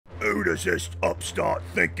Who does this upstart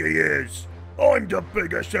think he is? I'm the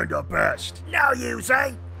biggest and the best. No, you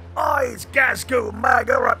say. I is Ghazgul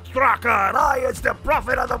Magarat Thraka, and I is the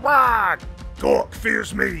prophet of the Warg. Gork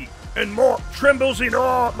fears me, and Mork trembles in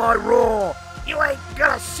awe at my roar. You ain't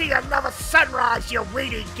gonna see another sunrise, you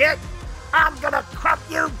weedy git. I'm gonna crop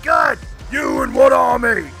you good. You and what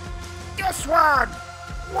army? This one.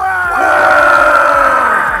 Well,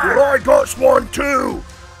 I got one too.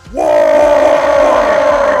 War!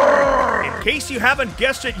 In case you haven't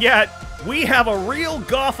guessed it yet, we have a real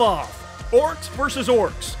goff-off. Orks versus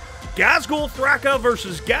Orks. Ghazgul Thraka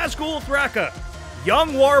versus Ghazgul Thraka.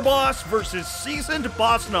 Young Warboss versus seasoned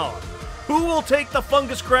Bossnog. Who will take the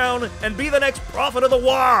fungus crown and be the next prophet of the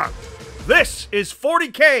Warg? This is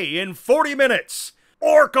 40K in 40 minutes.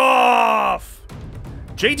 Ork off!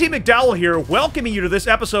 JT McDowell here, welcoming you to this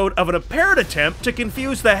episode of an apparent attempt to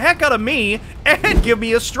confuse the heck out of me and give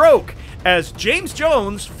me a stroke, as James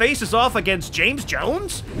Jones faces off against James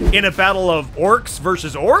Jones in a battle of Orks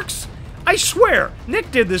versus Orks? I swear,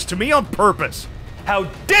 Nick did this to me on purpose. How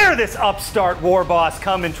dare this upstart Warboss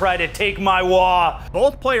come and try to take my Wa!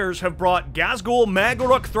 Both players have brought Ghazgul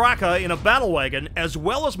Maguruk Thraka in a battle wagon, as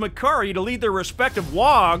well as Makari to lead their respective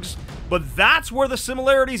Wogs, but that's where the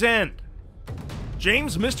similarities end.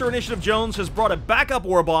 James Mr. Initiative Jones has brought a backup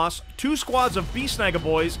Warboss, 2 squads of Beast Snagga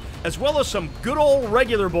boys, as well as some good old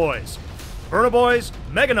regular boys. Burna boys,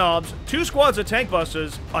 Mega Knobs, 2 squads of Tank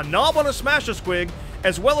Busters, a Knob on a Smash-a-Squig,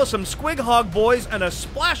 as well as some Squig Hog boys and a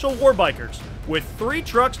splash of Warbikers, with 3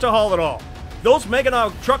 trucks to haul it all. Those Mega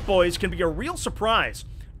Knob truck boys can be a real surprise.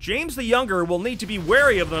 James the Younger will need to be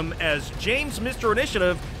wary of them, as James Mr.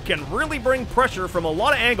 Initiative can really bring pressure from a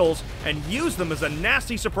lot of angles and use them as a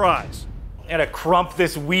nasty surprise. And to crump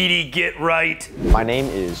this weedy git right. My name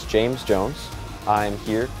is James Jones. I'm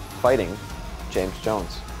here fighting James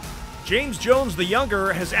Jones. James Jones the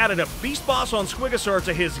Younger has added a Beast Boss on Squigosaur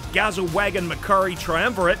to his Gazawagon Makari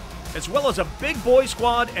Triumvirate, as well as a Big Boy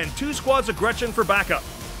Squad and 2 squads of Gretchen for backup.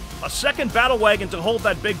 A second Battle Wagon to hold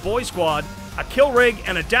that Big Boy Squad, a Kill Rig,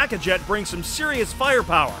 and a Daka Jet bring some serious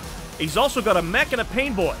firepower. He's also got a Mech and a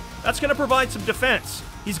Pain Boy. That's going to provide some defense.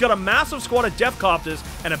 He's got a massive squad of Defcopters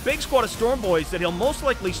and a big squad of Storm Boys that he'll most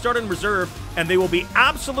likely start in reserve, and they will be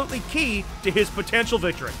absolutely key to his potential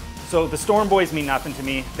victory. So the Storm Boys mean nothing to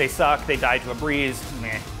me. They suck, they die to a breeze,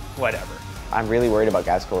 meh, whatever. I'm really worried about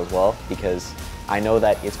Ghazgul as well, because I know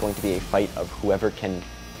that it's going to be a fight of whoever can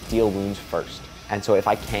deal wounds first. And so if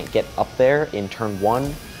I can't get up there in turn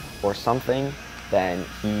 1 or something, then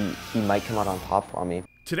he might come out on top on me.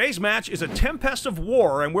 Today's match is a Tempest of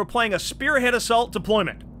War, and we're playing a Spearhead Assault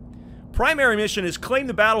deployment. Primary mission is Claim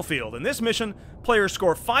the Battlefield. In this mission, players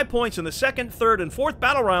score 5 points in the 2nd, 3rd, and 4th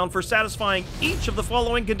battle round for satisfying each of the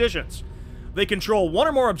following conditions. They control 1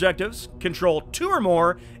 or more objectives, control 2 or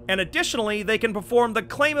more, and additionally, they can perform the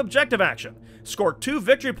Claim Objective action. Score 2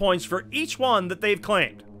 victory points for each one that they've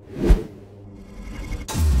claimed.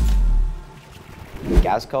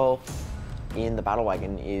 Ghazgul in the battle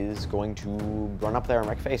wagon is going to run up there and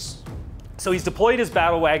wreck face. So he's deployed his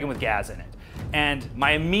battle wagon with Ghaz in it. And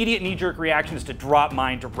my immediate knee-jerk reaction is to drop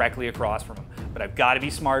mine directly across from him. But I've got to be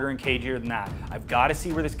smarter and cagier than that. I've got to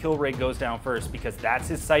see where this kill rig goes down first, because that's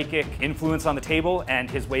his psychic influence on the table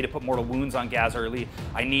and his way to put mortal wounds on Ghaz early.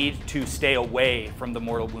 I need to stay away from the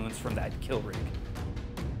mortal wounds from that kill rig.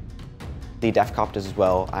 The Defcopters as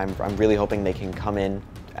well, I'm really hoping they can come in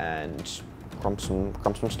and crump some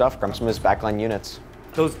stuff, crump some of his backline units.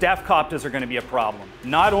 Those Defcopters are going to be a problem.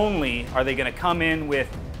 Not only are they going to come in with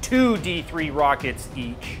 2 D3 rockets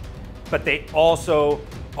each, but they also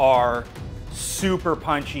are super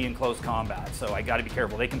punchy in close combat, so I gotta be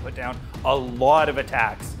careful. They can put down a lot of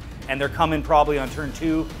attacks, and they're coming probably on turn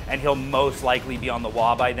 2, and he'll most likely be on the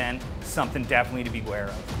Wa by then. Something definitely to be aware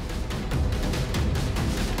of.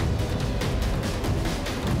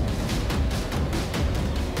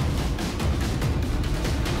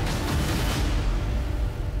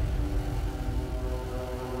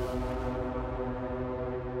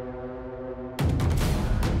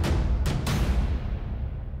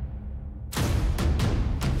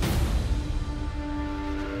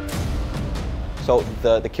 So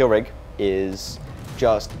the kill rig is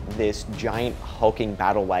just this giant hulking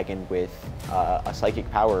battle wagon with a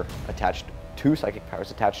psychic power attached, 2 psychic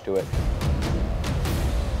powers attached to it.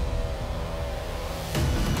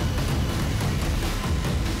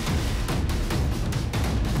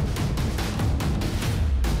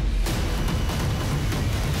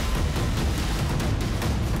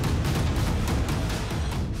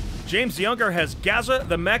 James the Younger has Gaza,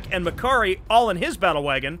 the Mech, and Makari all in his battle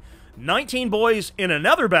wagon, 19 boys in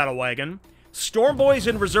another battle wagon, Stormboy's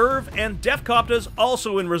in reserve, and Defcopta's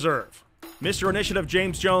also in reserve. Mr. Initiative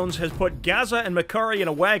James Jones has put Gaza and Makari in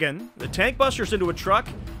a wagon, the Tank Busters into a truck,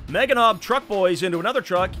 Meganob Truck Boys into another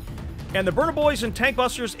truck, and the Burner Boys and Tank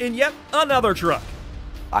Busters in yet another truck.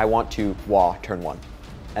 I want to turn 1.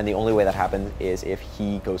 And the only way that happens is if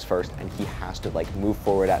he goes first and he has to like move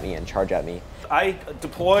forward at me and charge at me. I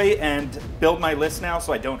deploy and build my list now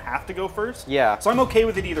so I don't have to go first. Yeah. So I'm okay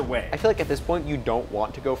with it either way. I feel like at this point you don't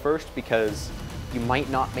want to go first because you might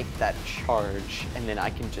not make that charge and then I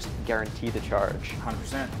can just guarantee the charge.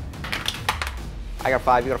 100%. I got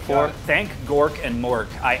 5, you got a 4. Thank Gork and Mork.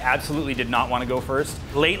 I absolutely did not want to go first.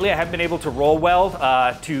 Lately I haven't been able to roll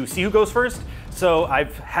well to see who goes first, so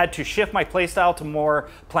I've had to shift my playstyle to more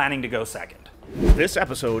planning to go second. This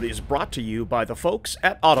episode is brought to you by the folks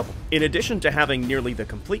at Audible. In addition to having nearly the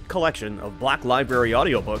complete collection of Black Library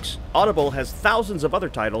audiobooks, Audible has thousands of other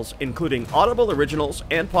titles, including Audible originals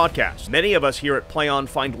and podcasts. Many of us here at PlayOn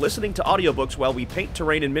find listening to audiobooks while we paint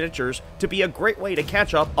terrain and miniatures to be a great way to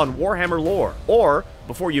catch up on Warhammer lore. Or,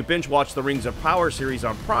 before you binge watch the Rings of Power series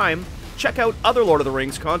on Prime, check out other Lord of the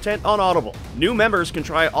Rings content on Audible. New members can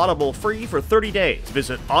try Audible free for 30 days.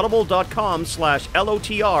 Visit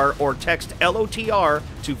audible.com/LOTR or text LOTR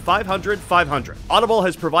to 500-500. Audible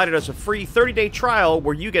has provided us a free 30-day trial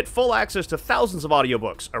where you get full access to thousands of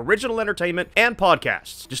audiobooks, original entertainment, and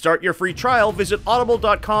podcasts. To start your free trial, visit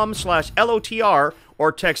audible.com/LOTR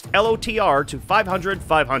or text LOTR to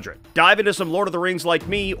 500-500. Dive into some Lord of the Rings like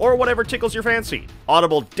me, or whatever tickles your fancy.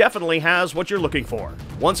 Audible definitely has what you're looking for.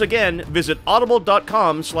 Once again, visit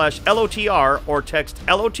audible.com/LOTR or text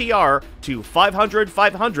LOTR to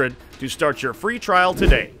 500-500 to start your free trial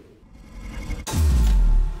today.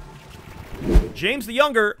 James the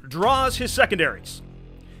Younger draws his secondaries.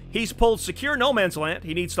 He's pulled Secure No Man's Land.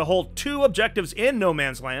 He needs to hold 2 objectives in No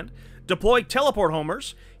Man's Land. Deploy Teleport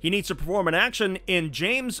Homers. He needs to perform an action in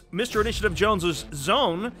James Mr. Initiative Jones's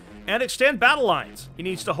zone and extend battle lines. He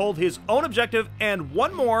needs to hold his own objective and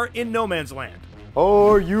 1 more in No Man's Land.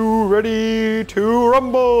 Are you ready to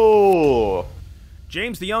rumble?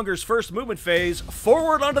 James the Younger's first movement phase,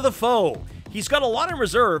 forward onto the foe. He's got a lot in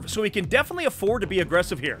reserve, so he can definitely afford to be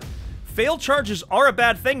aggressive here. Failed charges are a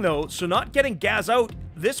bad thing though, so not getting Ghaz out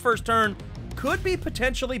this first turn could be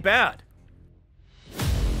potentially bad.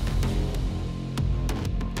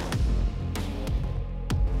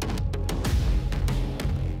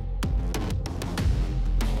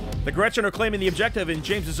 The Gretchen are claiming the objective in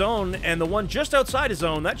James's zone, and the one just outside his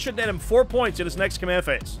zone, that should net him 4 points in his next command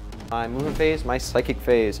phase. My movement phase, my psychic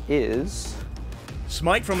phase is...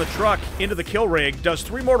 Smite from the truck into the kill rig does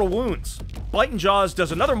 3 mortal wounds. Bite and Jaws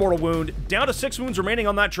does another mortal wound, down to 6 wounds remaining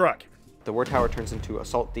on that truck. The War Tower turns into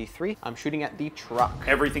Assault D3. I'm shooting at the truck.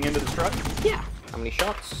 Everything into the truck? Yeah. How many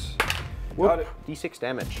shots? Got it. D6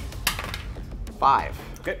 damage. 5.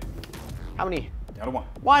 Okay. How many? Down to 1.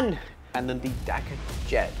 1. And then the Daka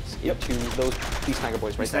Jets into those Beastmaker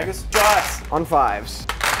boys right there. Jaws. On 5s.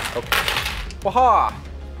 Okay. Waha!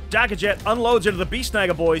 Dakajet unloads into the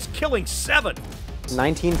Beastnaga boys, killing 7.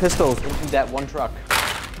 19 pistols into that 1 truck.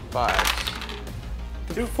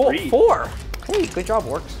 5s. 2, 4. 3. 4. Hey, good job,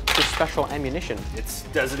 Orks. Good special ammunition.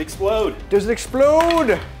 Does it explode? Does it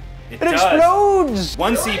explode? It does. Explodes!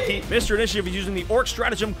 1 CP. Mr. Initiative is using the Orc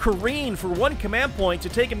stratagem Careen for 1 command point to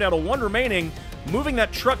take him down to 1 remaining, moving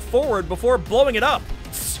that truck forward before blowing it up.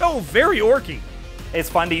 So very orky. It's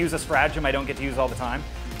fun to use a stratagem I don't get to use all the time.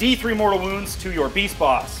 D3 mortal wounds to your beast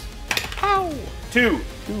boss. Ow! 2.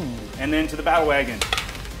 And then to the battle wagon.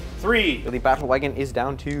 3. The battle wagon is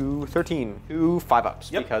down to 13. 2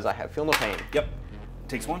 5-ups Yep. because I have Feel No Pain. Yep.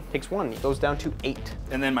 Takes 1. Takes 1. It goes down to 8.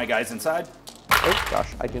 And then my guy's inside. Oh gosh,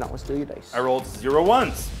 I do not want to steal your dice. I rolled 0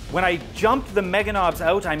 1s. When I jumped the Meganobs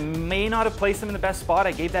out, I may not have placed them in the best spot.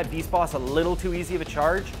 I gave that beast boss a little too easy of a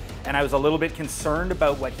charge, and I was a little bit concerned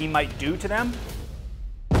about what he might do to them.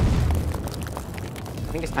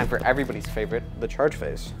 I think it's time for everybody's favorite, the charge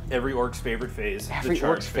phase. Every Orc's favorite phase. Every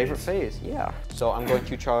Orc's favorite phase, yeah. So I'm going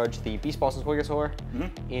to charge the Beast Boss and Swigasaur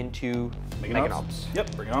into Meganobs.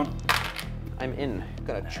 Yep, bring it on. I'm in.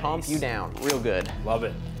 Gonna chomp you down real good. Love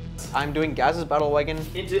it. I'm doing Ghaz's battle wagon.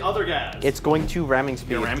 Into other guys. It's going to ramming speed.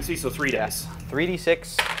 Get a ramming speed, so 3 dice.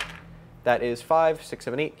 3d6. That is 5, 6,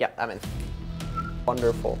 7, 8. Yeah, I'm in.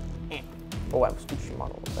 Wonderful. Oh, I was too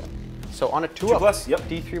model. Okay. So on a 2-up. 2+, yep.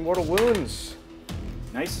 D3 mortal wounds.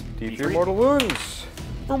 Nice. D3 mortal wounds.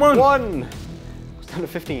 For 1. 1. Goes down to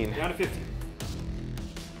 15. Down to 15.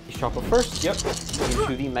 He's chocolate first. Yep.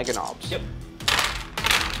 Into the Meganobs. Yep.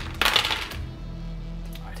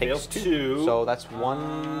 Takes 2. So that's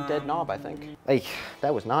 1 dead knob, I think. Hey,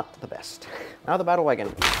 that was not the best. Now the battle wagon.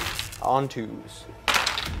 On 2s.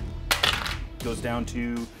 goes down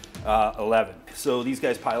to 11. So these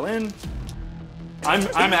guys pile in.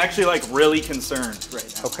 I'm actually like really concerned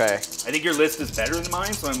right now. Okay. I think your list is better than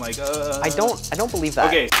mine, so I'm like, I don't believe that.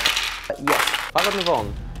 Okay. Yes, 5 on the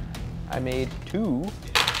phone. I made 2.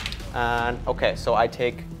 And okay, so I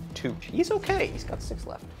take 2. He's okay. He's got 6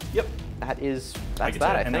 left. Yep. That's I that, get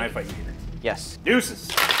I and think. then I fight you here. Yes.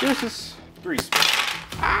 Deuces. Deuces. 3.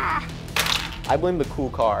 I blame the cool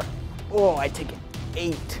car. Oh, I take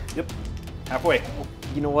 8. Yep. Halfway.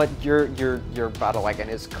 You know what? Your battle wagon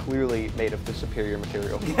is clearly made of the superior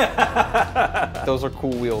material. Those are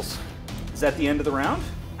cool wheels. Is that the end of the round?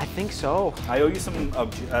 I think so. I owe you some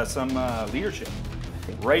leadership.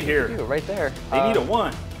 Right here. Ew, right there. They need a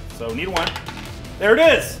 1. So need a 1. There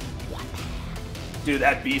it is. Dude,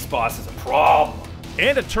 that beast boss is a problem.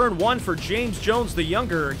 And at turn 1 for James Jones the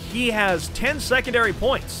Younger, he has 10 secondary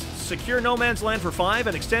points. Secure no man's land for 5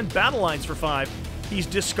 and extend battle lines for 5. He's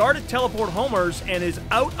discarded teleport homers and is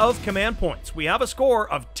out of command points. We have a score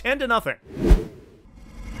of 10-0.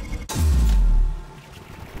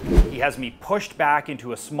 He has me pushed back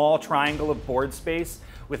into a small triangle of board space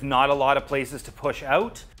with not a lot of places to push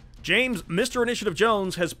out. James, Mr. Initiative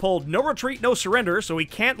Jones, has pulled no retreat, no surrender, so he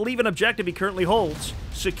can't leave an objective he currently holds.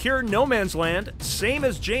 Secure no man's land, same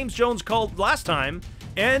as James Jones called last time,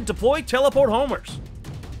 and deploy teleport homers.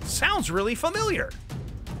 Sounds really familiar.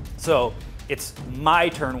 So it's my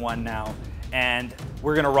turn 1 now, and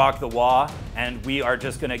we're gonna rock the wah, and we are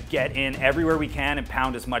just gonna get in everywhere we can and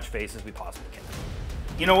pound as much face as we possibly can.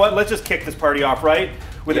 You know what? Let's just kick this party off, right?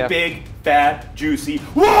 With a big, fat, juicy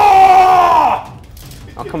wah!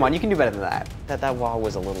 Oh, come on, you can do better than that. That wall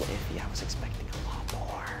was a little iffy. I was expecting a lot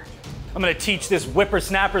more. I'm gonna teach this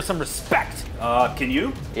whippersnapper some respect. Can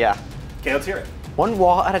you? Yeah. Okay, let's hear it. 1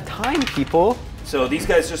 wall at a time, people. So these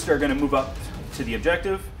guys just are gonna move up to the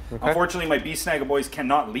objective. Okay. Unfortunately, my Beast Snagga boys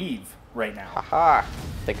cannot leave right now. Haha.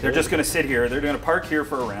 They're just gonna sit here. They're gonna park here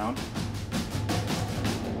for a round.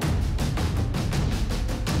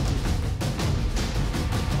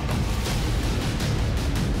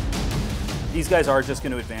 These guys are just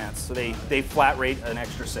going to advance, so they flat rate an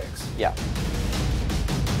extra 6. Yeah.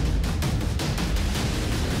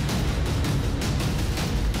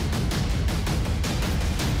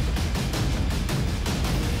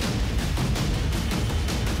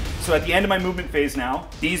 So at the end of my movement phase now,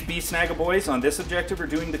 these Beast Snagga boys on this objective are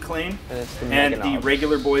doing the claim, and the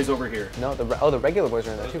regular boys over here. No, the regular boys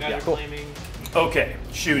are in there too. Yeah, cool. Okay,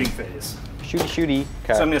 shooting phase. Shooty.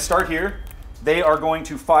 Okay. So I'm going to start here. They are going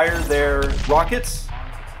to fire their rockets.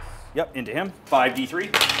 Yep, into him.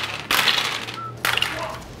 5d3.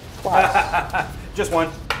 Wow. Just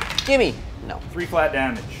 1. Gimme. No. 3 flat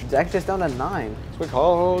damage. Deck is down to 9. Quick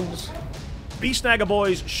hogs. Beast Snagga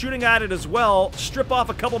boys shooting at it as well. Strip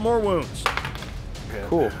off a couple more wounds. Okay.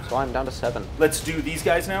 Cool. So I'm down to 7. Let's do these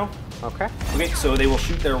guys now. Okay. Okay, so they will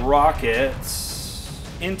shoot their rockets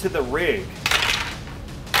into the rig.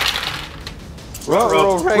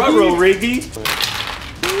 Ruh-roh, Riggy.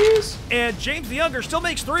 And James the Younger still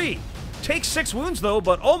makes 3. Takes 6 wounds though,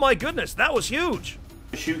 but oh my goodness, that was huge.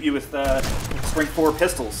 Shoot you with strength 4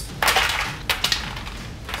 pistols.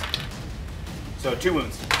 So 2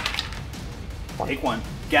 wounds. Take 1.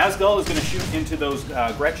 Ghazgull is going to shoot into those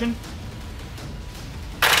Gretchen.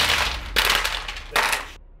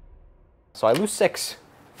 So I lose 6.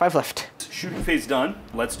 5 left. Shooting phase done.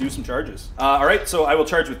 Let's do some charges. All right, so I will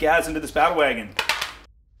charge with Ghaz into this battle wagon.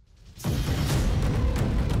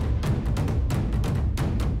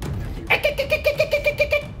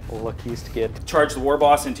 Luckiest kid. Charge the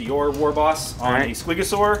Warboss into your Warboss on right. a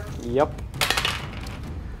Squigosaur. Yep.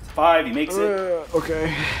 5, he makes it.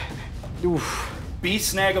 Okay. Oof.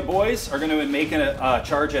 Beast Snagga boys are going to make a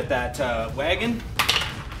charge at that wagon.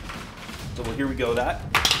 So here we go that.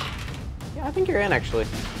 Yeah, I think you're in actually.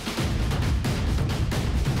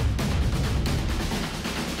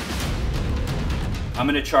 I'm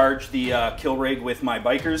going to charge the kill rig with my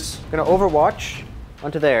bikers. I'm gonna overwatch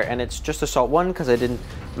onto there, and it's just assault 1 because I didn't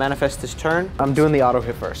manifest this turn. I'm doing the auto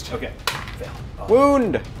hit first. Okay. Fail.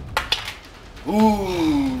 Wound.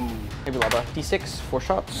 Ooh. Maybe lava. D6, 4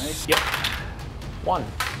 shots. Nice. Yep. 1.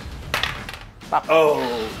 Bop.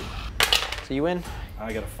 Oh. So you win.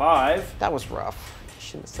 I got a 5. That was rough.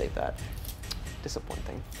 Shouldn't have saved that.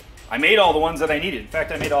 Disappointing. I made all the ones that I needed. In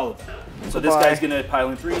fact, I made all of them. So this guy's going to pile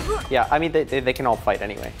in 3. Yeah, I mean, they can all fight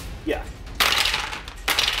anyway. Yeah.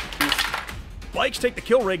 Bikes take the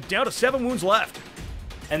kill rig down to 7 wounds left.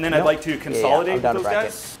 And then I'd like to consolidate I'm down those to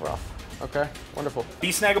bracket. guys. Rough. Okay, wonderful.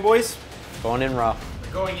 Beast Snagga boys. Going in rough.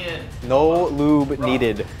 Going in. No lube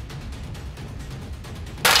needed.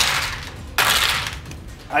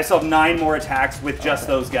 I still have 9 more attacks with just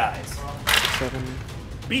those guys. 7.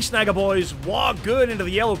 Beast Snagga boys walk good into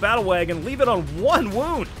the yellow battle wagon, leave it on 1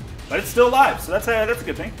 wound. But it's still alive, so that's a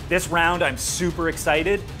good thing. This round, I'm super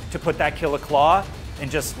excited to put that Kill a Claw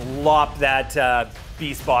and just lop that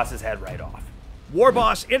Beast Boss's head right off.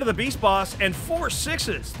 Warboss into the Beast Boss and 4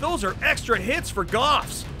 6s. Those are extra hits for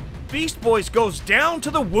Goffs. Beast Boys goes down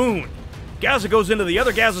to the wound. Ghaz goes into the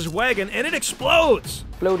other Ghaz's wagon and it explodes.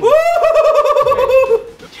 James.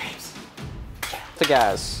 It's a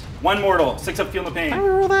Ghaz. 1 mortal, 6 up feeling the pain. Can I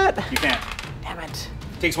roll that? You can't. Damn it.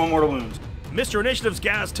 Takes 1 mortal wound. Mr. Initiative's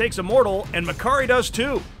Ghaz takes a mortal and Makari does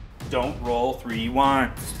too. Don't roll 3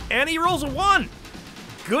 ones. And he rolls a 1.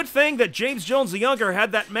 Good thing that James Jones the Younger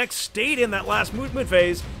had that mech stayed in that last movement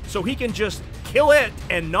phase so he can just kill it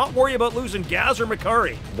and not worry about losing Ghaz or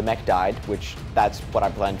Makari. The mech died, which that's what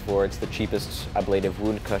I planned for. It's the cheapest ablative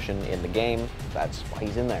wound cushion in the game. That's why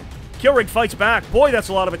he's in there. Killrig fights back. Boy, that's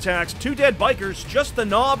a lot of attacks. 2 dead bikers, just the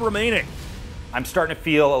knob remaining. I'm starting to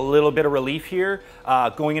feel a little bit of relief here.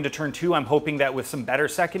 Going into turn 2, I'm hoping that with some better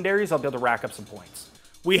secondaries, I'll be able to rack up some points.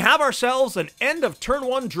 We have ourselves an end of turn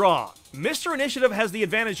 1 draw. Mr. Initiative has the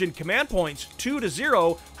advantage in command points,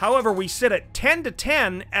 2-0. However, we sit at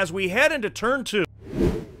 10-10 as we head into turn 2.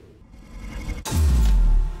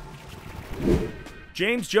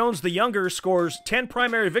 James Jones the Younger scores 10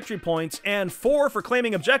 primary victory points and 4 for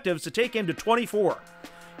claiming objectives to take him to 24.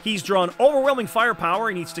 He's drawn overwhelming firepower.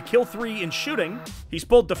 He needs to kill 3 in shooting. He's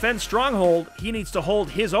pulled Defend Stronghold. He needs to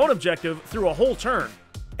hold his own objective through a whole turn.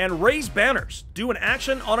 And raise banners. Do an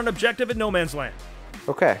action on an objective in no man's land.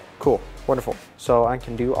 Okay, cool, wonderful. So I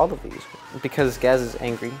can do all of these. Because Ghaz is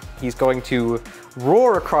angry, he's going to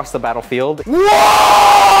roar across the battlefield. Not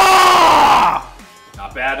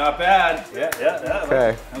bad, not bad. Yeah.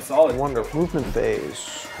 Okay, That's solid. wonderful. Movement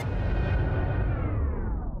phase.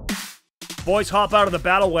 Boys hop out of the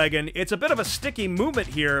battle wagon. It's a bit of a sticky movement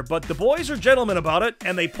here, but the boys are gentlemen about it,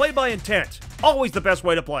 and they play by intent. Always the best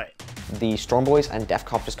way to play. The Storm Boys and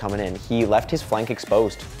Deathcopters coming in. He left his flank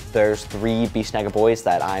exposed. There's 3 Beast Snagga boys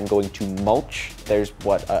that I'm going to mulch. There's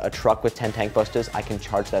a truck with 10 tank busters. I can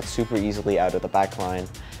charge that super easily out of the back line.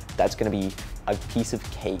 That's gonna be a piece of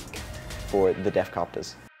cake for the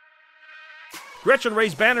Deathcopters. Gretchen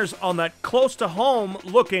raised banners on that close to home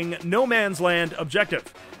looking no man's land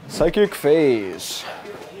objective. Psychic phase.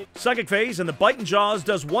 Psychic phase and the Biting Jaws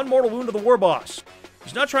does 1 mortal wound to the Warboss.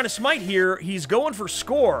 He's not trying to smite here, he's going for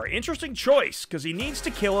score. Interesting choice, because he needs to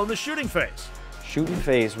kill in the shooting phase. Shooting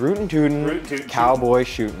phase, rootin' tootin', cowboy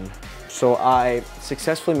shooting. So I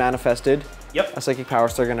successfully manifested a Psychic Power,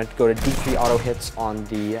 so they're gonna go to D3 auto hits on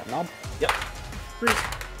the knob. Yep.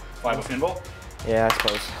 5 of pinball. Yeah, I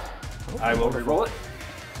suppose. I will re-roll it.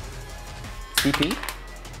 CP?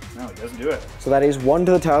 No, he doesn't do it. So that is 1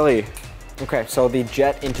 to the tally. Okay, so the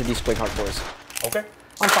jet into the Squighawk boys. Okay.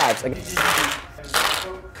 On 5s. Again.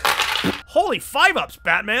 Holy 5-ups,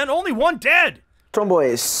 Batman! Only 1 dead! Storm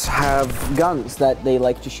Boys have guns that they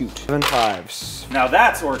like to shoot. 7 5s. Now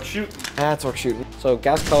that's Orc shooting. That's Orc shooting. So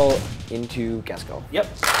Ghazkull into Ghazkull. Yep.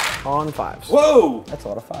 On 5s. Whoa! That's a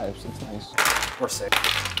lot of 5s. That's nice. Or 6.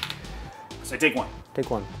 So I take 1. Take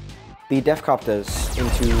 1. The Deathcopters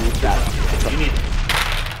into that. You need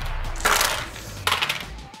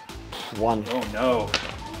 1. Oh no.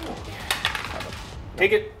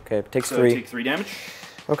 Take it. Okay, takes So 3. take 3 damage.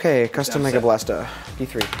 Okay, custom Down Mega 7. Blaster.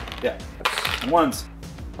 D3. Yeah. And 1s.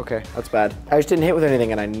 Okay, that's bad. I just didn't hit with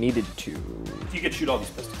anything and I needed to. You can shoot all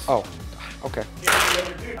these pistols. Oh, okay.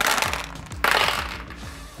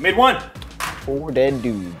 I made 1. 4 dead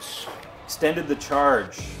dudes. Extended the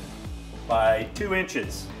charge by 2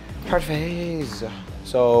 inches. Card phase.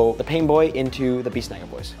 So the Pain Boy into the Beast Snagga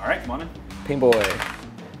boys. All right, come on in. Pain Boy.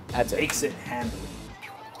 That's it. Takes it handily.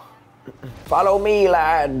 Follow me,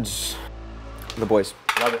 lads. The boys.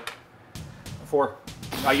 Love it. 4.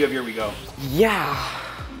 Ah, you have your we go. Yeah.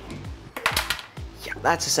 Yeah,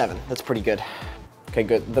 that's a 7. That's pretty good. Okay,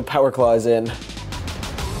 good. The Power Claw is in.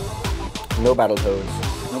 No Battle Toads.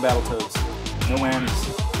 No battle toads. No whammies.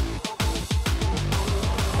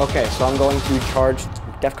 Okay, so I'm going to charge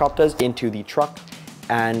Deathcopters into the truck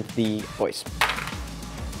and the boys.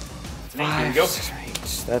 Here we go. 6 or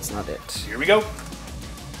 8. That's not it. Here we go.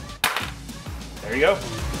 There you go.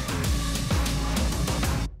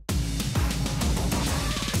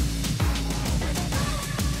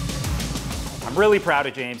 I'm really proud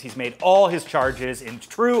of James. He's made all his charges in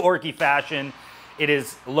true Orky fashion. It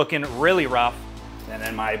is looking really rough. And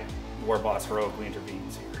then my Warboss heroically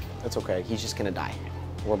intervenes here. That's okay. He's just gonna die.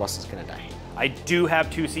 Warboss is gonna die. I do have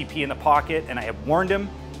 2 CP in the pocket, and I have warned him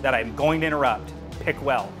that I'm going to interrupt. Pick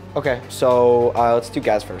well. Okay, so let's do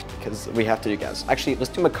Ghaz first, because we have to do Ghaz. Actually, let's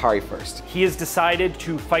do Makari first. He has decided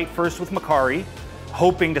to fight first with Makari,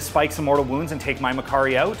 hoping to spike some mortal wounds and take my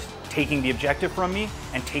Makari out, taking the objective from me,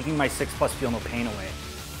 and taking my 6+ feel no pain away.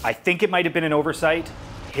 I think it might have been an oversight.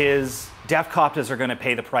 His Death Coptas are gonna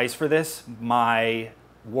pay the price for this. My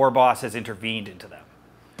Warboss has intervened into them.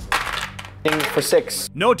 For 6.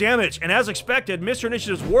 No damage, and as expected, Mr.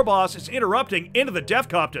 Initiative's Warboss is interrupting into the Death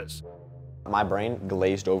Coptas. My brain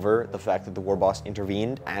glazed over the fact that the Warboss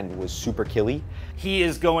intervened and was super killy. He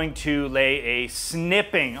is going to lay a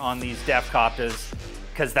snipping on these Death Coptas,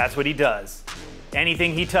 because that's what he does.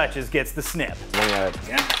 Anything he touches gets the snip. Yeah.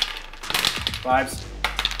 5s.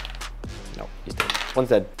 No, he's dead. One's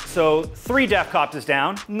dead. So 3 Death Coptas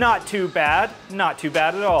down. Not too bad. Not too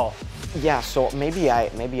bad at all. Yeah, so maybe I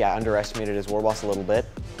underestimated his Warboss a little bit.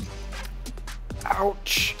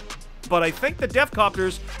 Ouch. But I think the Death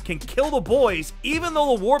Copters can kill the boys, even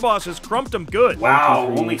though the Warboss has crumped them good.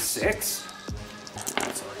 Wow, only 6?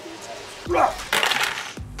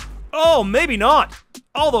 Oh, maybe not.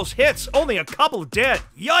 All those hits, only a couple dead.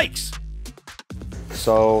 Yikes.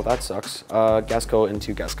 So that sucks. Gasco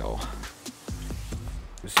into Gasco.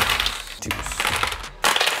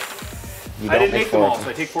 I didn't make them all, so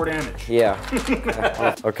I take 4 damage. Yeah.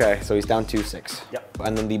 Okay, so he's down 2-6. Yep.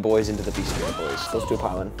 And then the boys into the Bestiary boys. Those 2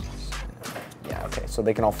 pile in. Yeah, okay, so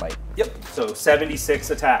they can all fight. Yep. So 76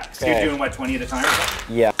 attacks. Okay. You're doing what, 20 at a time or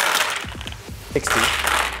something? Yeah. 60.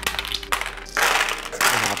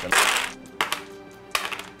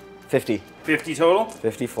 50. 50 total?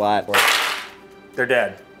 50 flat. They're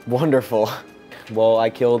dead. Wonderful. Well, I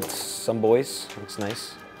killed some boys. That's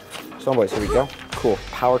nice. Some boys, here we go. Cool.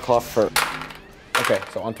 Power Claw for... Okay,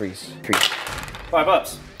 so on 3s. 3. 5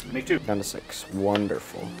 ups. Make 2. Down to 6.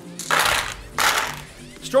 Wonderful.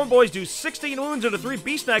 Storm Boys do 16 wounds into 3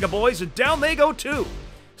 Beast Naga boys, and down they go too.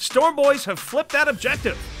 Storm Boys have flipped that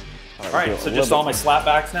objective. All right, so just all my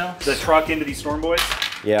slapbacks now? The truck into these Storm Boys?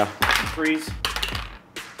 Yeah. 3s.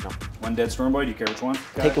 No. 1 dead Storm Boy, do you care which one?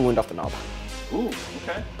 Take a wound off the knob. Ooh,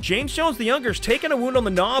 okay. James Jones the Younger's taking a wound on the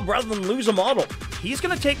knob rather than lose a model. He's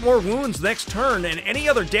going to take more wounds next turn, and any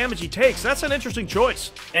other damage he takes, that's an interesting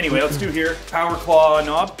choice. Anyway, let's do here. Power Claw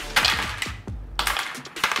knob.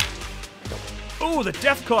 Ooh, the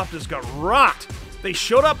Death Copters got rocked. They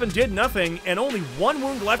showed up and did nothing, and only 1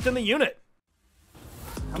 wound left in the unit.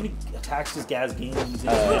 How many attacks does Ghaz gain?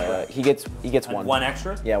 He gets 1. 1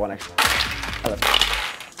 extra? Yeah, 1 extra.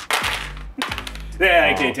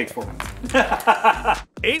 Yeah, okay, it takes 4 wounds.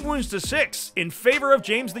 8 wounds to 6 in favor of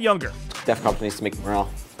James the Younger. Death Copter needs to make morale.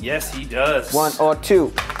 Yes, he does. 1 or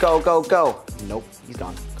 2. Go, go, go. Nope, he's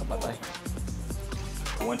gone. Go bye-bye.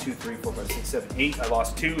 1, 2, 3, 4, 5, 6, 7, 8. I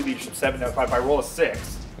lost 2, leadership 7. Now if I roll a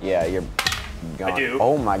 6. Yeah, you're gone. I do.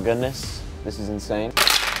 Oh my goodness. This is insane.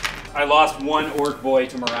 I lost 1 Orc boy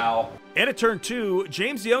to morale. And at turn 2,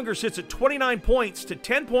 James the Younger sits at 29 points to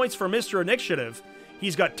 10 points for Mr. Initiative.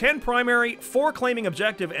 He's got 10 primary, 4 claiming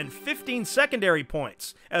objective, and 15 secondary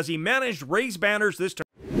points, as he managed raise banners this turn.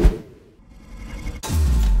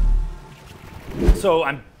 So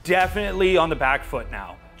I'm definitely on the back foot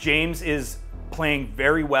now. James is playing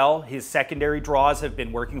very well. His secondary draws have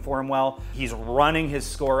been working for him well. He's running his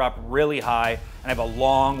score up really high, and I have a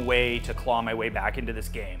long way to claw my way back into this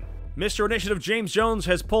game. Mr. Initiative James Jones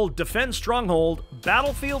has pulled Defend Stronghold,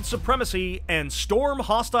 Battlefield Supremacy, and Storm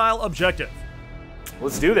Hostile Objective.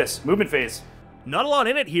 Let's do this. Movement phase. Not a lot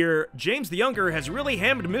in it here. James the Younger has really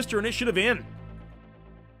hammed Mr. Initiative in.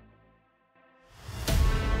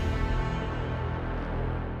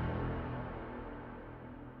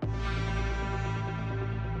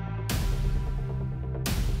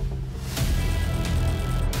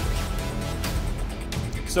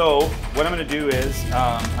 So what I'm going to do is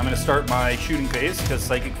I'm going to start my shooting phase, because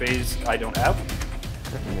psychic phase I don't have.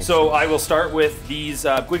 So I will start with these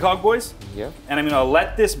Gwig boys. Yeah. And I'm going to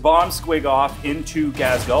let this bomb squig off into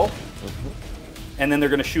Ghazgull. And then they're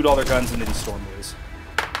going to shoot all their guns into these Storm Boys.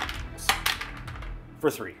 For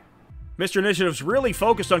 3. Mr. Initiative's really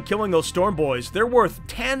focused on killing those Storm Boys. They're worth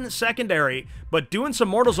 10 secondary, but doing some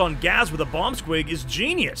mortals on Ghaz with a bomb squig is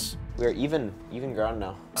genius. We're even ground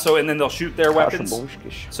now. So, and then they'll shoot their weapons.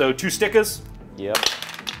 So 2 stickas. Yep.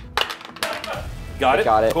 Got it?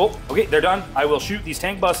 Got it. Cool. Okay, they're done. I will shoot these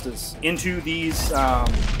tank bustas into these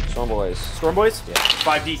Storm Boys. Storm Boys. Yeah.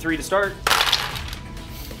 5d3 to start.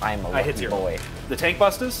 I'm a I hit lucky 0. boy. The tank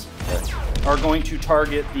bustas are going to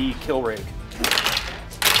target the kill rig.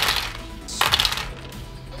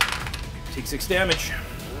 Take 6 damage.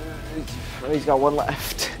 Oh, he's got 1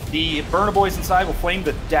 left. The burner boys inside will flame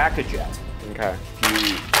the Daka jet. Okay.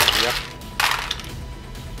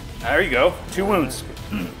 There you go. 2 wounds.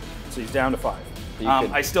 So he's down to 5.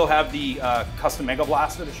 I still have the custom Mega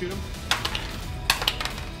Blaster to shoot him.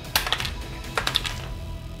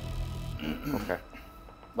 Okay.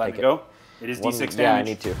 Let it go. It is D6 damage. Yeah, I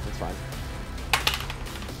need to. It's fine.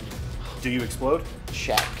 Do you explode?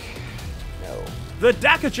 Check. No. The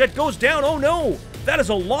Dakajet goes down. Oh no! That is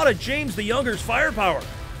a lot of James the Younger's firepower.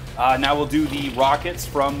 Now we'll do the rockets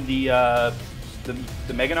from the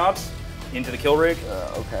Mega Knobs into the kill rig.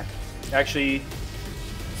 Okay. Actually,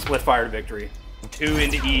 split fire to victory. 2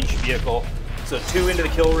 into each vehicle. So 2 into the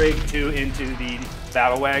kill rig, 2 into the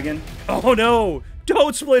battle wagon. Oh no!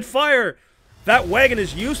 Don't split fire! That wagon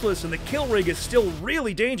is useless and the kill rig is still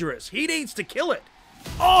really dangerous. He needs to kill it.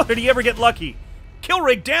 Oh, did he ever get lucky? Kill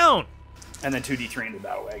rig down! And then 2d3 into the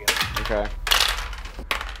battle wagon. Okay.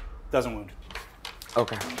 Doesn't wound.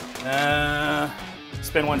 Okay.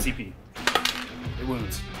 Spend 1 CP. It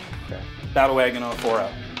wounds. Okay. Battle wagon on a 4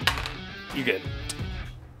 out. You good.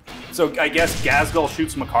 So I guess Ghazghkull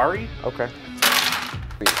shoots Makari. Okay.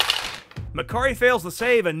 Makari fails the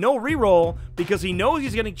save and no reroll because he knows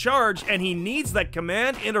he's getting charged and he needs that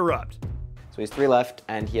command interrupt. So he's 3 left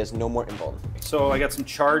and he has no more invuln. So I got some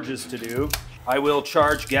charges to do. I will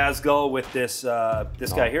charge Ghazghkull with this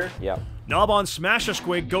guy here. Yeah. Knob on Smasher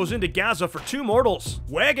Squig goes into Gaza for 2 mortals.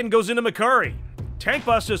 Wagon goes into Makari. Tank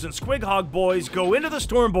Busters and Squig Hog boys go into the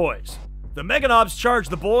Storm boys. The Mega Knobs charge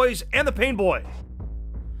the boys and the Pain boy.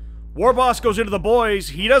 Warboss goes into the boys.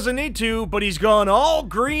 He doesn't need to, but he's gone all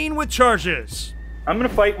green with charges. I'm gonna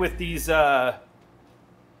fight with these.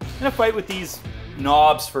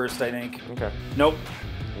 Knobs first, I think. Okay. Nope.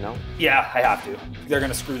 No? Yeah, I have to. They're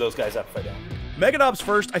gonna screw those guys up if I don't. Mega Knobs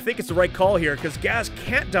first, I think it's the right call here, because Ghaz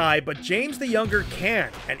can't die, but James the Younger can.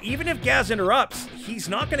 And even if Ghaz interrupts, he's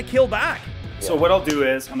not going to kill back. So what I'll do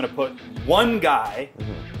is, I'm gonna put 1 guy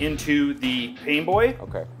into the Pain Boy.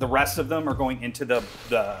 Okay. The rest of them are going into the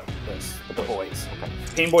boys. Okay.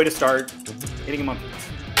 Pain Boy to start, hitting him on these.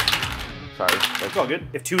 Sorry. It's all good.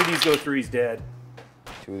 If 2 of these go through, he's dead.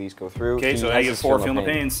 2 of these go through. Okay, so now you have 4 feeling the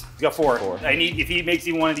pains. He's got 4. I need, if he makes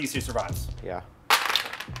even one of these, he survives. Yeah.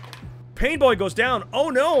 Pain Boy goes down.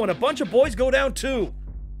 Oh no, and a bunch of boys go down too.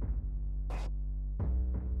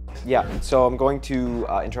 Yeah, so I'm going to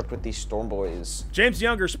interrupt with these Storm Boys. James the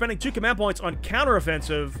Younger spending 2 command points on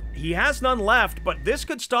counteroffensive. He has none left, but this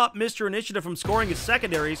could stop Mr. Initiative from scoring his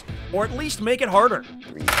secondaries, or at least make it harder.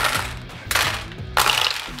 3.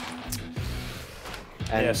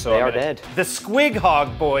 And yeah, so they are dead. The Squig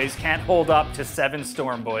Hog boys can't hold up to 7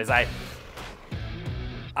 Storm boys. I'm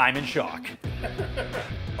in shock.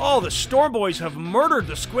 Oh, the Storm Boys have murdered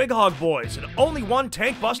the Squig Hog boys, and only 1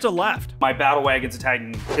 Tank Buster left. My battle wagon's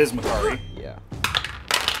attacking his Makari. Yeah.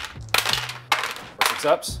 6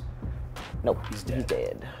 ups. Nope, he's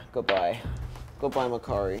dead. Goodbye. Goodbye,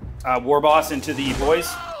 Makari. Warboss into the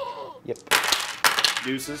boys. Yep.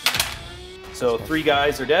 Deuces. So 3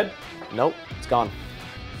 guys are dead. Nope, it's gone.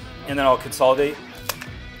 And then I'll consolidate.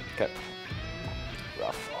 Okay.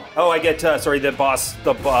 Rough. Oh, I get, sorry, the boss,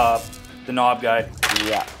 the knob guy.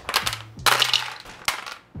 Yeah.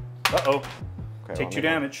 Uh-oh. Okay, Take 2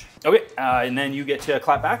 damage. Okay, and then you get to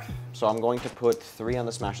clap back. So I'm going to put 3 on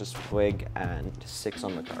the Smasher Squig and 6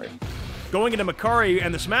 on Makari. Going into Makari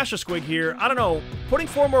and the Smasher Squig here, I don't know, putting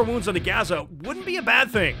 4 more wounds onto Gaza wouldn't be a bad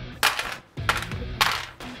thing.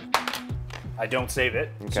 I don't save it,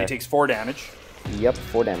 so Okay. he takes 4 damage. Yep,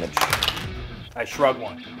 4 damage. I shrug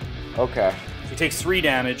 1. Okay. He takes 3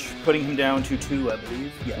 damage, putting him down to 2, I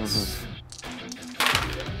believe. Yes.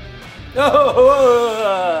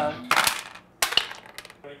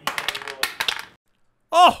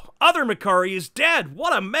 Oh, other Makari is dead.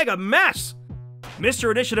 What a mega mess.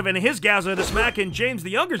 Mr. Initiative and his Gaza to smack in James the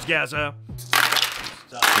Younger's Gaza.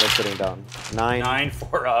 No sitting down. 9. 9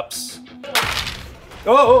 4-ups.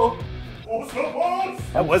 Oh!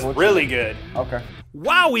 That was really good. Okay.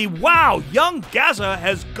 Wowie wow, young Gaza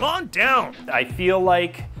has gone down. I feel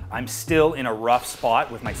like I'm still in a rough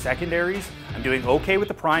spot with my secondaries. I'm doing okay with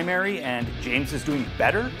the primary, and James is doing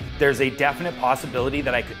better. There's a definite possibility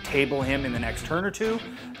that I could table him in the next turn or 2.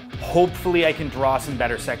 Hopefully I can draw some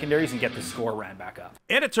better secondaries and get the score ran back up.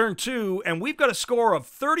 And at turn 2, and we've got a score of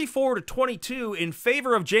 34 to 22 in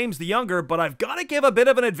favor of James the Younger, but I've got to give a bit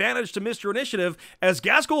of an advantage to Mr. Initiative as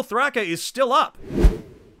Ghazghkull Thraka is still up.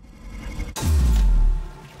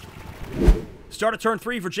 Start of turn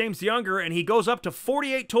 3 for James the Younger, and he goes up to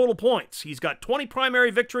 48 total points. He's got 20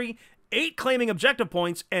 primary victory, 8 claiming objective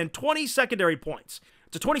points, and 20 secondary points.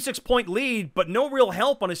 It's a 26-point lead, but no real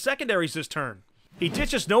help on his secondaries this turn. He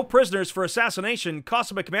ditches no prisoners for assassination,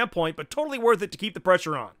 costs him a command point, but totally worth it to keep the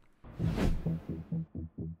pressure on.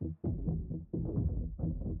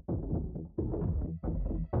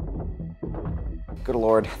 Good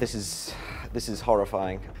lord, this is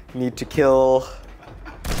horrifying. Need to kill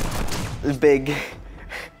this big.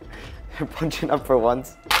 Punching up for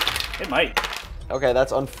once. It might. Okay,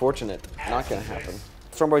 that's unfortunate. Not gonna happen.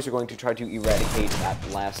 Storm Boys are going to try to eradicate that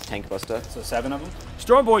last tank buster. So 7 of them?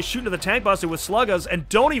 Storm Boys shoot into the tank buster with sluggas and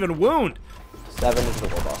don't even wound. 7 is the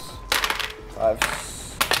Warboss.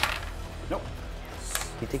 5. Nope.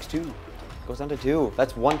 He takes 2. Goes down to 2.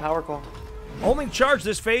 That's 1 power claw. Only charge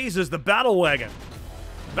this phase is the Battle Wagon.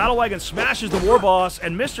 Battle Wagon smashes the Warboss,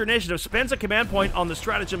 and Mr. Initiative spends a command point on the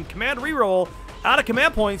stratagem command reroll out of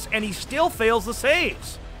command points, and he still fails the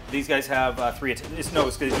saves. These guys have 3 attacks. No,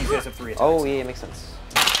 it's because these guys have 3 attacks. Oh, yeah, it makes sense.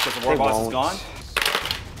 Because the Warboss is gone.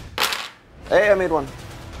 Hey, I made 1.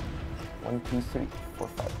 1, 2, 3, 4,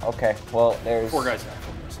 5. Okay, well, there's 4 guys.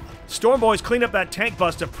 Storm Boys clean up that tank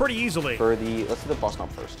buster pretty easily. let's do the boss knob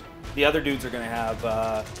first. The other dudes are going to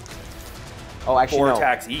have Oh, actually, 4 no.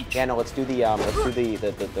 attacks each. Yeah, no, let's do the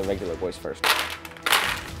regular boys first.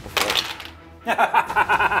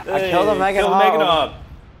 I killed a Mega Knob.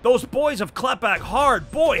 Those boys have clapped back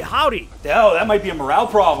hard. Boy, howdy. Oh, that might be a morale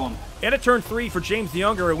problem. And at turn 3 for James the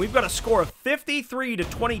Younger, and we've got a score of 53 to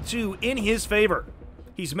 22 in his favor.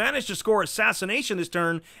 He's managed to score Assassination this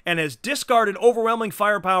turn and has discarded Overwhelming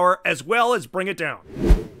Firepower as well as Bring It Down.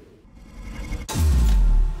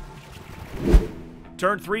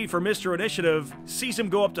 Turn 3 for Mr. Initiative sees him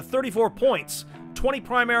go up to 34 points, 20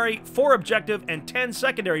 primary, 4 objective, and 10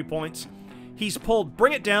 secondary points. He's pulled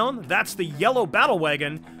Bring It Down, that's the yellow battle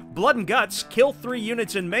wagon, Blood and Guts, kill 3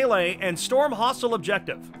 units in melee, and storm hostile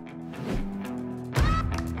objective.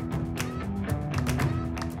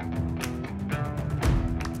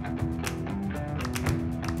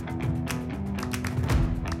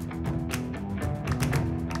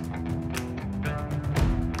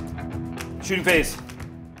 Shooting phase.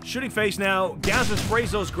 Shooting phase now, Ghaz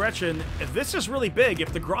sprays those Gretchen. This is really big.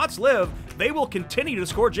 If the Grots live, they will continue to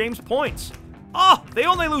score James points. Oh, they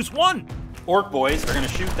only lose 1. Orc boys are going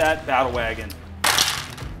to shoot that battle wagon.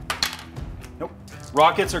 Nope.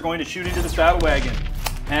 Rockets are going to shoot into this battle wagon.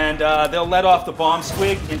 And they'll let off the bomb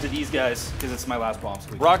squig into these guys, because it's my last bomb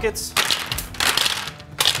squig. Rockets.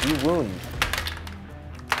 You wound.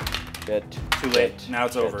 Good. Too late. Now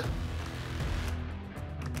it's over.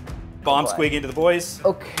 Bomb squig into the boys.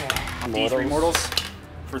 Okay. D3 mortals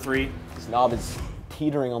for 3. This knob is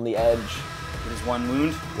teetering on the edge. It is 1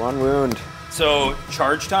 wound. 1 wound. So,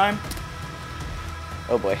 charge time.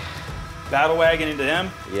 Oh boy. Battle wagon into them.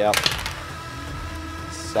 Yep.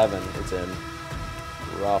 7. It's in.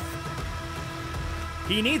 Rough.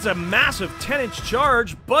 He needs a massive 10-inch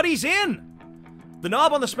charge, but he's in. The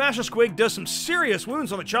knob on the Smasher Squig does some serious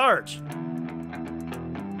wounds on the charge.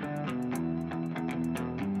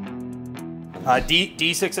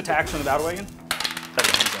 D6 attacks from the battle wagon.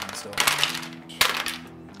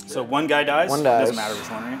 So 1 guy dies. 1 dies. Doesn't matter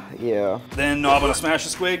which one, right? Yeah. Then knob on a smash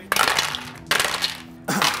the squig.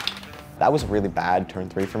 That was a really bad turn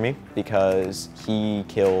 3 for me because he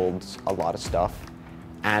killed a lot of stuff,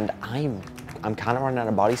 and I'm kind of running out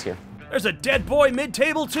of bodies here. There's a dead boy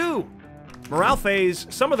mid-table too. Morale phase,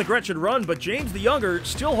 some of the Gretchen run, but James the Younger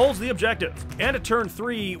still holds the objective. And at turn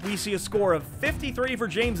 3, we see a score of 53 for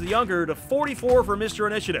James the Younger to 44 for Mr.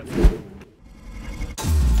 Initiative.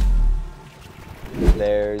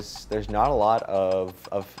 There's not a lot of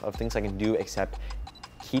things I can do except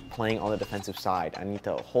keep playing on the defensive side. I need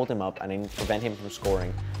to hold him up and I need to prevent him from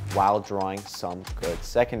scoring while drawing some good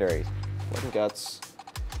secondaries. Blood and Guts,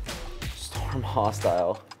 Storm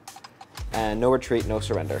Hostile, and no retreat, no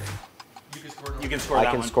surrender. You can score that one.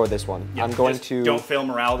 I can score this one. Yep, I'm going to... Don't fail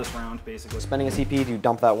morale this round, basically. Spending a CP to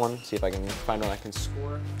dump that one, see if I can find one I can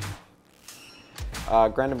score.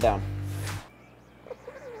 Grind him down.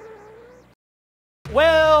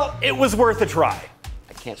 Well, it was worth a try.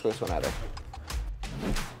 I can't score this one either.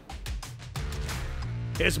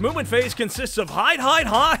 His movement phase consists of hide, hide,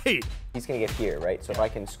 hide. He's gonna get here, right? So if I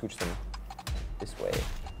can scooch them this way.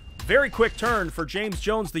 Very quick turn for James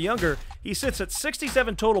Jones the Younger. He sits at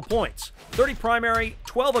 67 total points, 30 primary,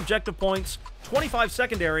 12 objective points, 25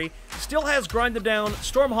 secondary, still has grind them down,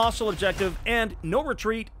 storm hostile objective, and no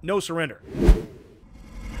retreat, no surrender.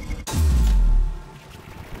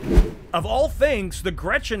 Of all things, the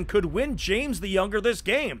Gretchen could win James the Younger this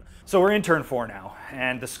game. So we're in turn 4 now,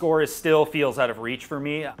 and the score still feels out of reach for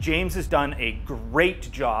me. James has done a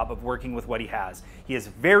great job of working with what he has. He has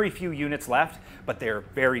very few units left, but they're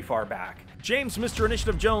very far back. James Mr.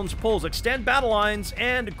 Initiative Jones pulls extend battle lines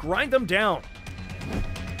and grind them down.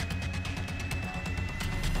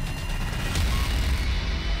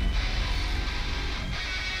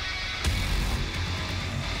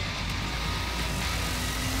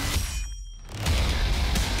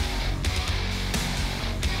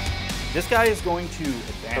 This guy is going to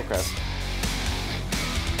advance. Okay.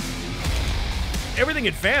 Everything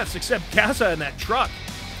advanced except Gaza and that truck.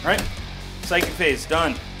 All right. Psychic phase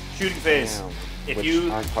done. Shooting phase. Damn. If Which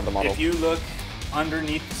you aren't part of the model. if you look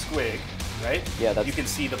underneath the squig, right? Yeah, that's- you can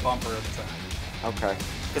see the bumper of the truck. Okay.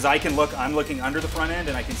 Because I can look. I'm looking under the front end,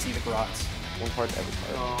 and I can see the grots. One part every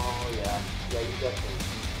part. Oh, yeah. Yeah, you definitely.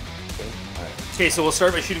 All right. Okay, so we'll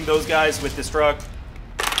start by shooting those guys with this truck.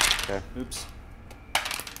 Okay. Oops.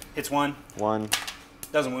 Hits one. One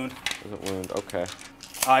Doesn't wound. doesn't wound. Okay.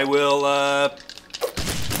 I will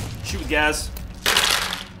shoot with Ghaz.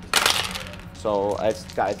 So it's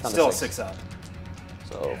not Still a 6 up.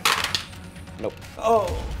 So nope.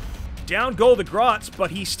 Oh. Down go the Grots,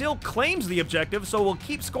 but he still claims the objective, so we'll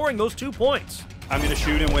keep scoring those 2 points. I'm gonna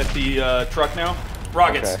shoot him with the truck now.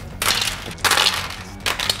 Rockets. Okay.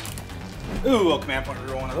 Ooh, I'll command point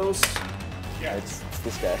reroll one of those. Yeah, it's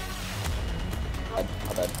this guy. My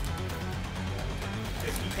bad.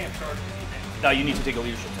 No, you need to take a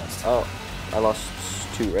leadership test. Oh, I lost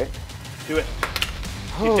 2, right? Do it.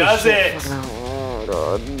 Oh, He does shit. it. Oh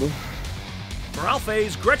god. Morale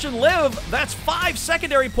phase, Gretchen live. That's 5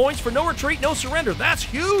 secondary points for no retreat, no surrender. That's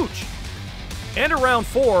huge. And around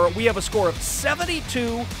 4, we have a score of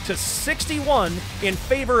 72 to 61 in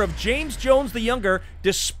favor of James Jones the Younger,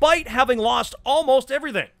 despite having lost almost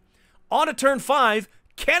everything. On to turn 5,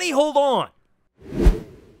 can he hold on?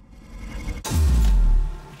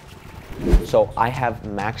 So I have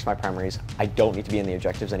maxed my primaries. I don't need to be in the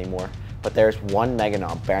objectives anymore. But there's one Mega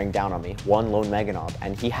Knob bearing down on me, one lone Mega Knob,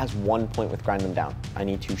 and he has 1 point with Grind Them Down. I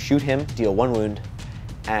need to shoot him, deal 1 wound,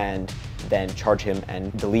 and then charge him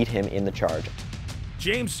and delete him in the charge.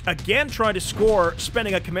 James again trying to score,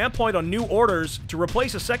 spending a command point on new orders to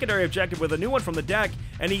replace a secondary objective with a new one from the deck,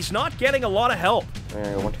 and he's not getting a lot of help. All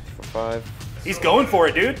right, 1, 2, 3, 4, 5. He's going for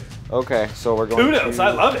it, dude. Okay, so we're going Kudos, to...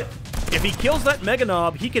 I love it. If he kills that Mega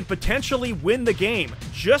Knob, he can potentially win the game.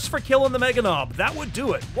 Just for killing the Mega Knob, that would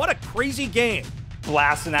do it. What a crazy game.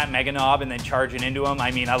 Blasting that Mega Knob and then charging into him,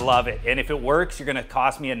 I mean, I love it. And if it works, you're gonna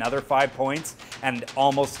cost me another 5 points and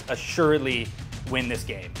almost assuredly win this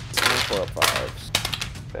game. 4 up 5s.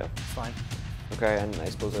 Yeah. It's fine. Okay, and I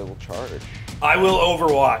suppose I will charge. I will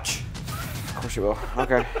Overwatch. Of course you will.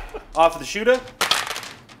 Okay. Off of the shooter.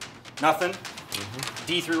 Nothing.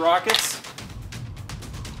 D3 rockets.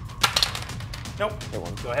 Nope. Hit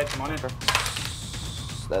 1. Go ahead, come on in.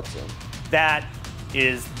 That's in. That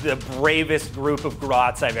is the bravest group of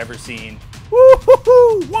grots I've ever seen.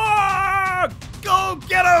 Woo-hoo-hoo! Wah! Go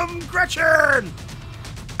get him, Gretchen!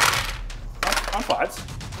 On 5s.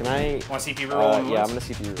 Can I... Want to CP roll? yeah, I'm gonna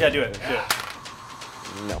CP roll. Yeah, do it. Do it.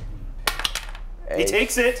 No. He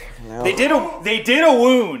takes it. No. They did a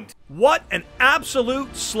wound. What an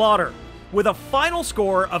absolute slaughter. With a final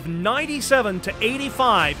score of 97 to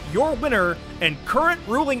 85, your winner and current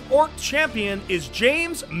ruling Orc champion is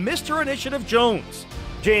James Mr. Initiative Jones.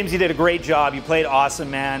 James, you did a great job. You played awesome,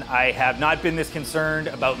 man. I have not been this concerned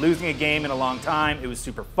about losing a game in a long time. It was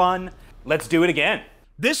super fun. Let's do it again.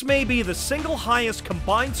 This may be the single highest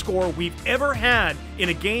combined score we've ever had in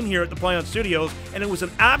a game here at the Play On Studios, and it was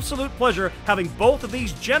an absolute pleasure having both of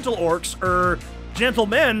these gentle orcs,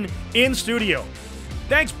 gentlemen, in studio.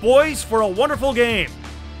 Thanks, boys, for a wonderful game.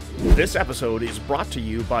 This episode is brought to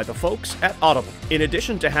you by the folks at Audible. In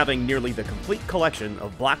addition to having nearly the complete collection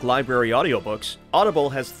of Black Library audiobooks, Audible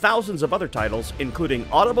has thousands of other titles, including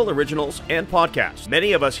Audible originals and podcasts.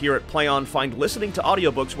 Many of us here at Play On find listening to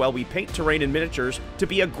audiobooks while we paint terrain and miniatures to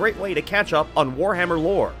be a great way to catch up on Warhammer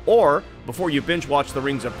lore. Or, before you binge watch the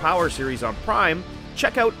Rings of Power series on Prime,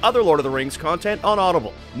 check out other Lord of the Rings content on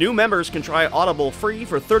Audible. New members can try Audible free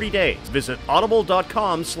for 30 days. Visit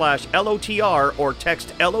audible.com/LOTR or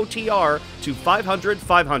text LOTR to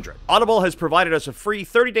 500-500. Audible has provided us a free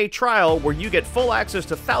 30-day trial where you get full access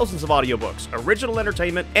to thousands of audiobooks, original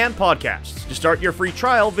entertainment, and podcasts. To start your free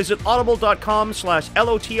trial, visit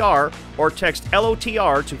audible.com/LOTR or text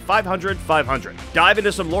LOTR to 500-500. Dive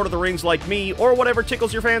into some Lord of the Rings like me or whatever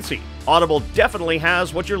tickles your fancy. Audible definitely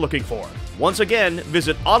has what you're looking for. Once again,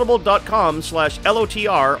 visit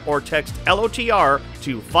audible.com/LOTR or text LOTR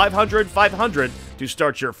to 500-500 to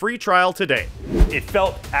start your free trial today. It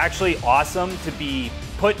felt actually awesome to be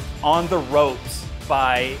put on the ropes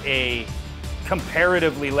by a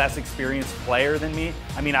comparatively less experienced player than me.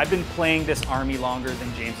 I mean, I've been playing this army longer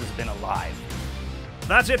than James has been alive.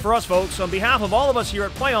 That's it for us, folks. On behalf of all of us here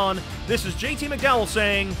at Play On, this is JT McDowell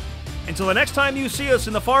saying, until the next time you see us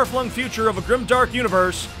in the far-flung future of a grim, dark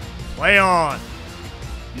universe, play on.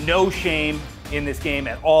 No shame, in this game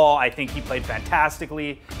at all. I think he played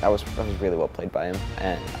fantastically. That was really well played by him,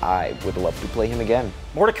 and I would love to play him again.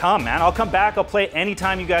 More to come, man. I'll come back. I'll play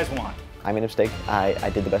anytime you guys want. I made a mistake. I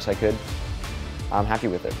did the best I could. I'm happy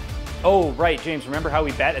with it. Oh, right, James. Remember how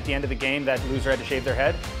we bet at the end of the game that loser had to shave their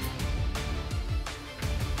head?